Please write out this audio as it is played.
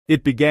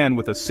It began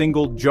with a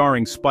single,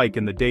 jarring spike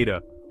in the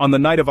data. On the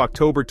night of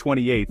October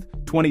 28,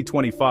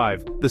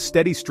 2025, the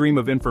steady stream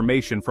of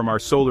information from our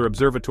solar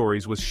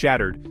observatories was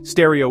shattered.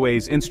 Stereo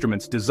A's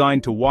instruments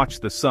designed to watch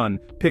the sun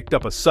picked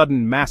up a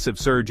sudden massive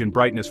surge in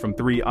brightness from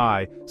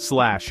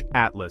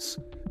 3I/Atlas.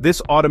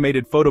 This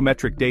automated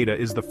photometric data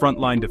is the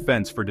frontline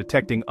defense for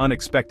detecting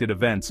unexpected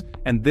events,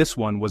 and this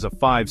one was a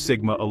 5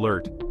 sigma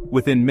alert.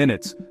 Within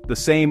minutes, the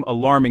same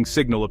alarming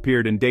signal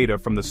appeared in data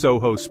from the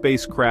SOHO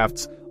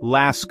spacecraft's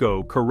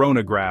LASCO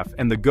coronagraph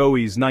and the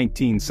GOES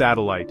 19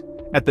 satellite.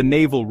 At the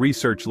Naval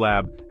Research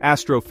Lab,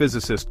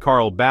 astrophysicist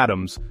Karl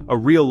Battams, a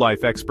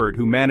real-life expert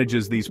who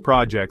manages these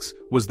projects,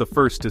 was the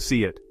first to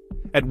see it.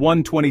 At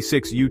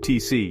 1:26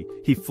 UTC,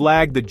 he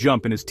flagged the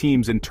jump in his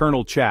team's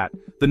internal chat.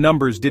 The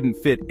numbers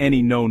didn't fit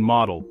any known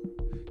model.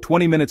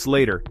 20 minutes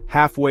later,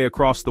 halfway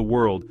across the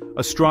world,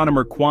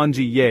 astronomer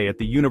Quanzhi at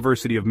the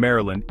University of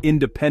Maryland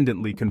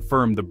independently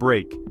confirmed the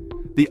break.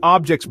 The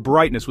object's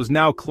brightness was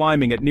now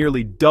climbing at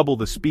nearly double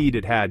the speed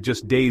it had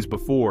just days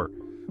before.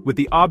 With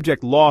the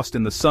object lost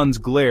in the sun's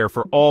glare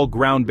for all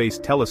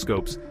ground-based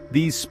telescopes,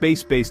 these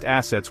space-based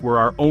assets were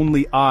our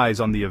only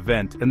eyes on the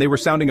event, and they were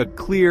sounding a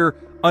clear,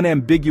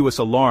 unambiguous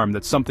alarm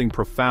that something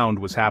profound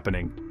was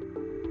happening.